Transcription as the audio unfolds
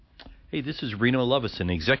Hey, this is Reno Lovison,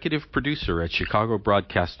 executive producer at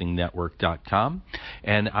ChicagoBroadcastingNetwork.com,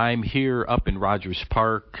 and I'm here up in Rogers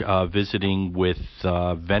Park visiting with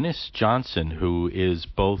Venice Johnson, who is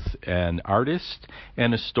both an artist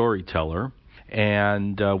and a storyteller.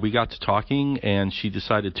 And we got to talking, and she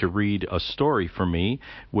decided to read a story for me,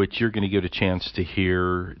 which you're going to get a chance to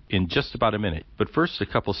hear in just about a minute. But first, a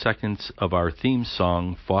couple seconds of our theme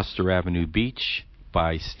song, Foster Avenue Beach,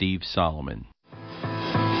 by Steve Solomon.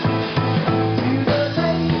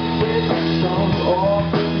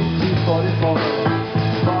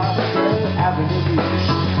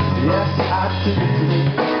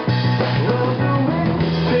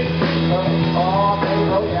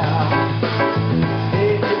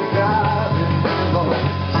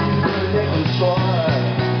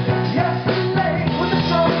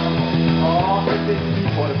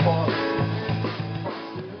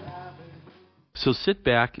 So sit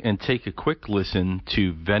back and take a quick listen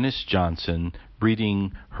to Venice Johnson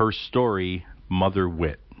reading her story, Mother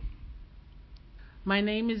Wit. My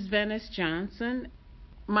name is Venice Johnson.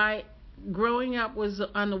 My growing up was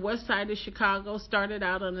on the west side of Chicago, started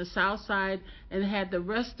out on the south side, and had the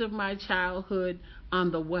rest of my childhood on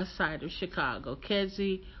the west side of Chicago,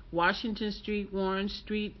 Kedzie, Washington Street, Warren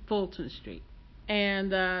Street, Fulton Street.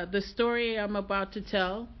 And the story I'm about to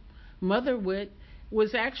tell, Mother Wit,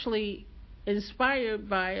 was actually inspired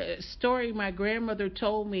by a story my grandmother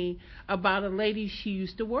told me about a lady she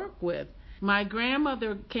used to work with. My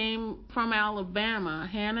grandmother came from Alabama,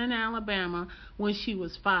 Hannon, Alabama, when she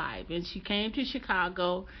was 5, and she came to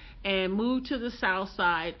Chicago and moved to the south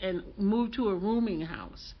side and moved to a rooming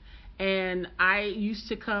house. And I used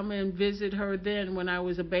to come and visit her then when I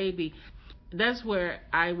was a baby. That's where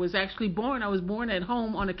I was actually born. I was born at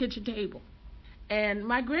home on a kitchen table. And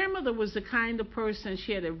my grandmother was the kind of person,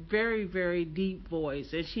 she had a very, very deep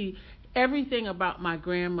voice. And everything about my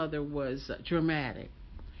grandmother was dramatic.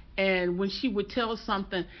 And when she would tell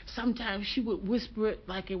something, sometimes she would whisper it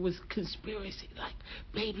like it was conspiracy, like,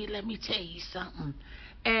 baby, let me tell you something.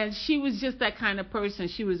 And she was just that kind of person.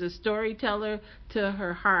 She was a storyteller to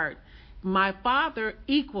her heart. My father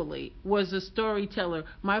equally was a storyteller.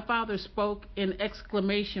 My father spoke in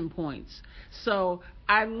exclamation points. So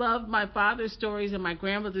I loved my father's stories and my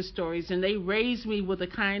grandmother's stories, and they raised me with a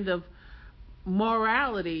kind of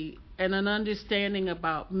morality and an understanding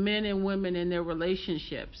about men and women and their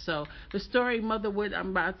relationships. So the story Mother Wit I'm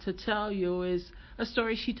about to tell you is a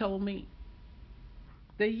story she told me.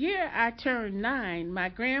 The year I turned 9, my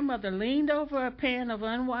grandmother leaned over a pan of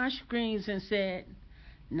unwashed greens and said,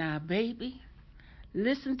 "Now, baby,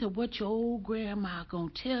 listen to what your old grandma gonna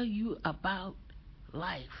tell you about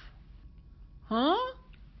life." Huh?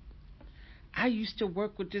 I used to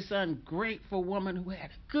work with this ungrateful woman who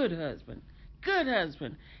had a good husband. Good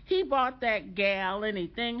husband. He bought that gal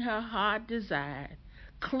anything her heart desired.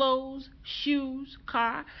 Clothes, shoes,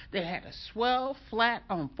 car. They had a swell flat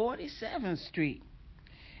on 47th Street.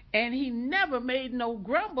 And he never made no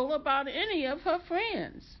grumble about any of her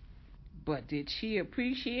friends. But did she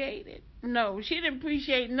appreciate it? No, she didn't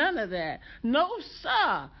appreciate none of that. No,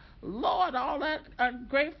 sir. Lord, all that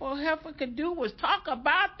ungrateful heifer could do was talk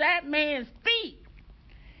about that man's feet.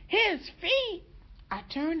 His feet. I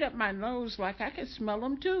turned up my nose like I could smell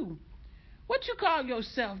them too. "What you call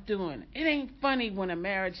yourself doing? It ain't funny when a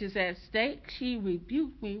marriage is at stake." She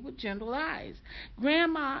rebuked me with gentle eyes.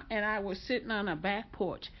 Grandma and I were sitting on a back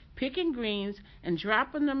porch, picking greens and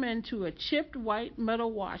dropping them into a chipped white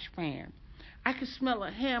metal wash pan. I could smell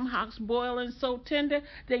her ham hocks boiling so tender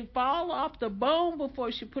they'd fall off the bone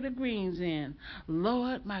before she put her greens in.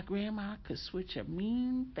 Lord, my grandma could switch a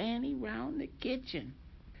mean fanny round the kitchen.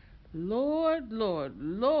 Lord, Lord,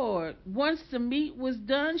 Lord. Once the meat was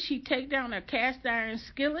done, she'd take down her cast iron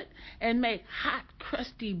skillet and make hot,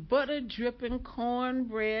 crusty, butter-dripping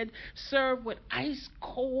cornbread served with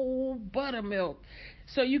ice-cold buttermilk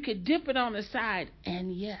so you could dip it on the side.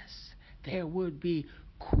 And yes, there would be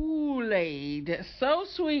Kool-Aid, so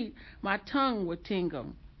sweet my tongue would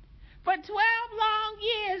tingle. For 12 long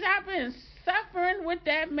years, I've been suffering with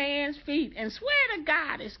that man's feet, and swear to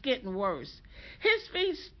God it's getting worse. His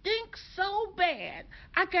feet stink so bad,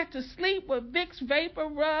 I got to sleep with Vicks Vapor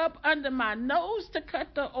Rub under my nose to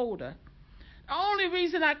cut the odor. The only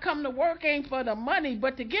reason I come to work ain't for the money,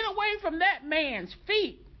 but to get away from that man's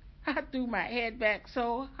feet. I threw my head back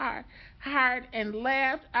so hard and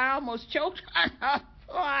laughed, I almost choked on a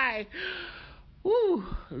fly. Whew,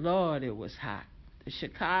 Lord, it was hot. The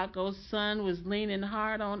Chicago sun was leaning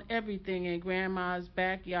hard on everything in Grandma's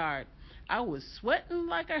backyard. I was sweating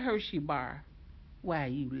like a Hershey bar. Why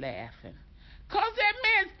you laughing? 'Cause that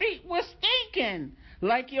man's feet was stinking.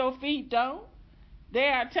 Like your feet don't.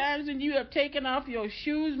 There are times when you have taken off your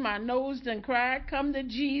shoes, my nose done cried, come to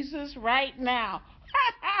Jesus right now.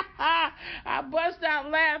 I bust out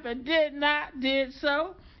laughing, did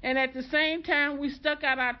so. And at the same time, we stuck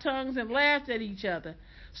out our tongues and laughed at each other.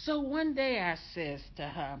 So one day I says to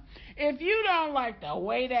her, if you don't like the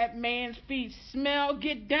way that man's feet smell,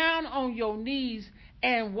 get down on your knees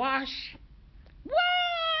and wash. What?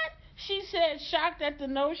 She said, shocked at the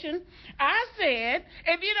notion. I said,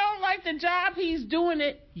 if you don't like the job he's doing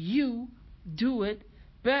it, you do it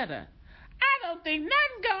better. I don't think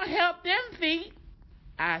nothing gonna help them feet.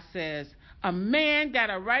 I says, a man got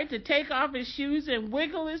a right to take off his shoes and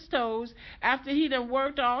wiggle his toes after he done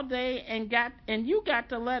worked all day and you got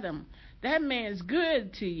to let him. That man's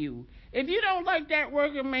good to you. If you don't like that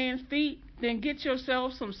working man's feet, then get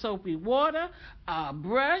yourself some soapy water, a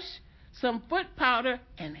brush, some foot powder,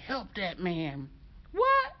 and help that man.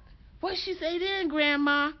 What? What she say then,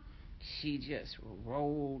 Grandma? She just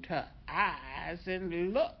rolled her eyes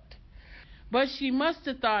and looked. But she must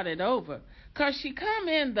have thought it over, 'cause she come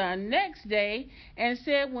in the next day and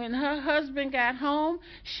said when her husband got home,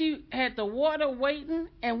 she had the water waiting,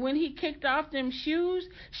 and when he kicked off them shoes,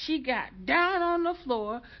 she got down on the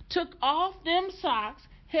floor, took off them socks,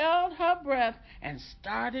 held her breath, and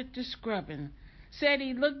started to scrubbing. Said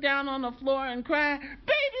he looked down on the floor and cried,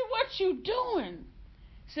 baby, what you doing?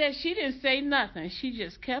 Said she didn't say nothing. She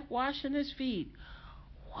just kept washing his feet.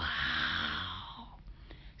 Wow.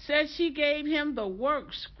 Said she gave him the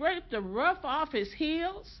work, scraped the rough off his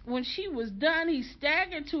heels. When she was done, he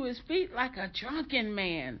staggered to his feet like a drunken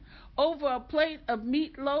man. Over a plate of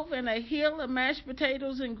meatloaf and a hill of mashed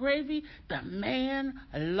potatoes and gravy, the man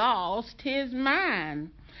lost his mind.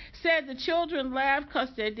 Said the children laughed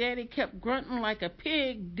 'cause their daddy kept grunting like a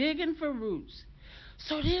pig digging for roots.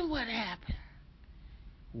 So then what happened?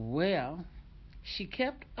 Well, she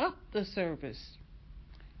kept up the service.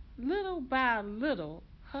 Little by little,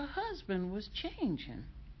 her husband was changing.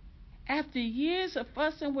 After years of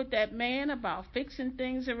fussing with that man about fixing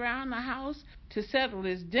things around the house to settle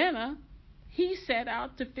his dinner, he set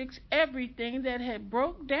out to fix everything that had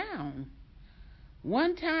broke down.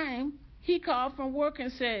 One time, he called from work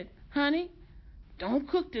and said, honey, don't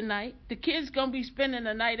cook tonight. The kids gonna be spending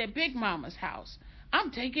the night at Big Mama's house.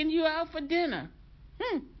 I'm taking you out for dinner.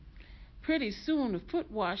 Pretty soon the foot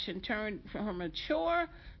washing turned from a chore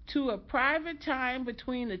to a private time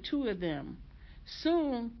between the two of them.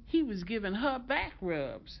 Soon he was giving her back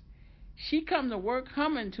rubs. She come to work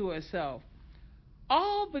humming to herself.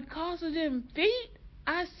 All because of them feet?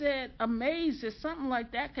 I said, amazed that something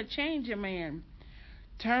like that could change a man.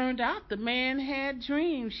 Turned out the man had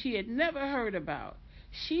dreams she had never heard about.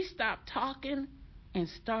 She stopped talking and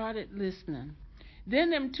started listening.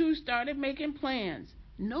 Then them two started making plans.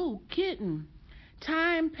 No kidding.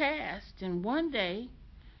 Time passed, and one day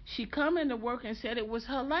she come into work and said it was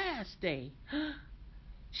her last day.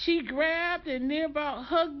 She grabbed and near about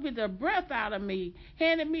hugged the breath out of me,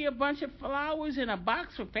 handed me a bunch of flowers and a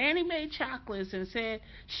box of Fannie Mae chocolates, and said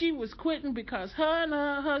she was quitting because her and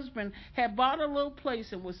her husband had bought a little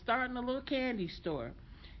place and was starting a little candy store.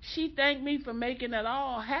 She thanked me for making it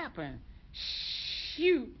all happen.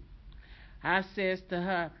 Shoot, I says to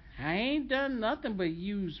her, I ain't done nothing but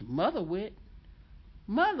use mother wit.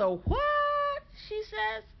 Mother what? She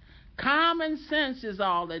says. Common sense is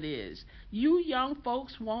all it is. You young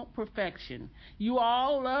folks want perfection. You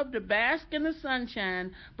all love to bask in the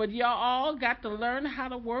sunshine, but y'all all got to learn how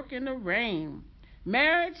to work in the rain.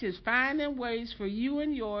 Marriage is finding ways for you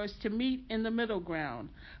and yours to meet in the middle ground,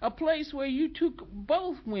 a place where you two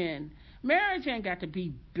both win. Marriage ain't got to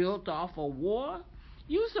be built off a war.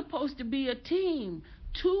 You're supposed to be a team.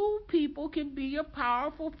 Two people can be a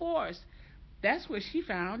powerful force. That's what she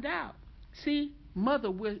found out. See,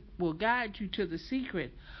 mother will guide you to the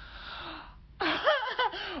secret.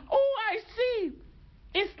 Oh, I see.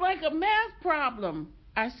 It's like a math problem,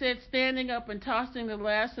 I said, standing up and tossing the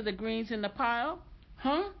last of the greens in the pile.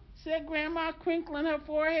 Huh? Said Grandma, crinkling her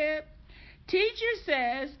forehead. Teacher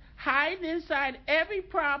says hiding inside every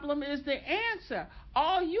problem is the answer.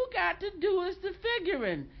 All you got to do is the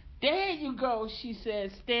figuring. There you go, she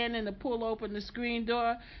said, standing to pull open the screen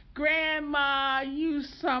door. Grandma, you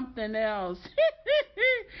something else.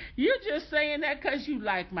 You're just saying that 'cause you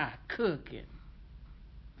like my cooking.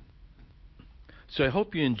 So I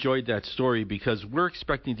hope you enjoyed that story, because we're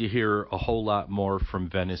expecting to hear a whole lot more from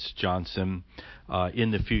Venice Johnson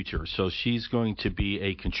in the future. So she's going to be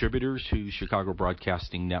a contributor to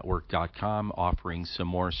ChicagoBroadcastingNetwork.com, offering some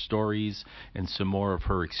more stories and some more of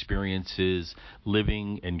her experiences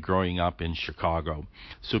living and growing up in Chicago.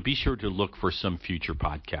 So be sure to look for some future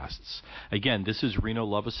podcasts. Again, this is Reno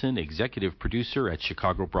Lovison, executive producer at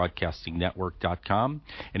ChicagoBroadcastingNetwork.com.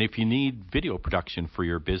 And if you need video production for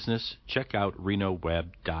your business, check out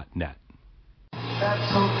renoweb.net.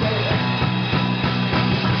 That's okay.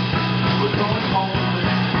 We're going home.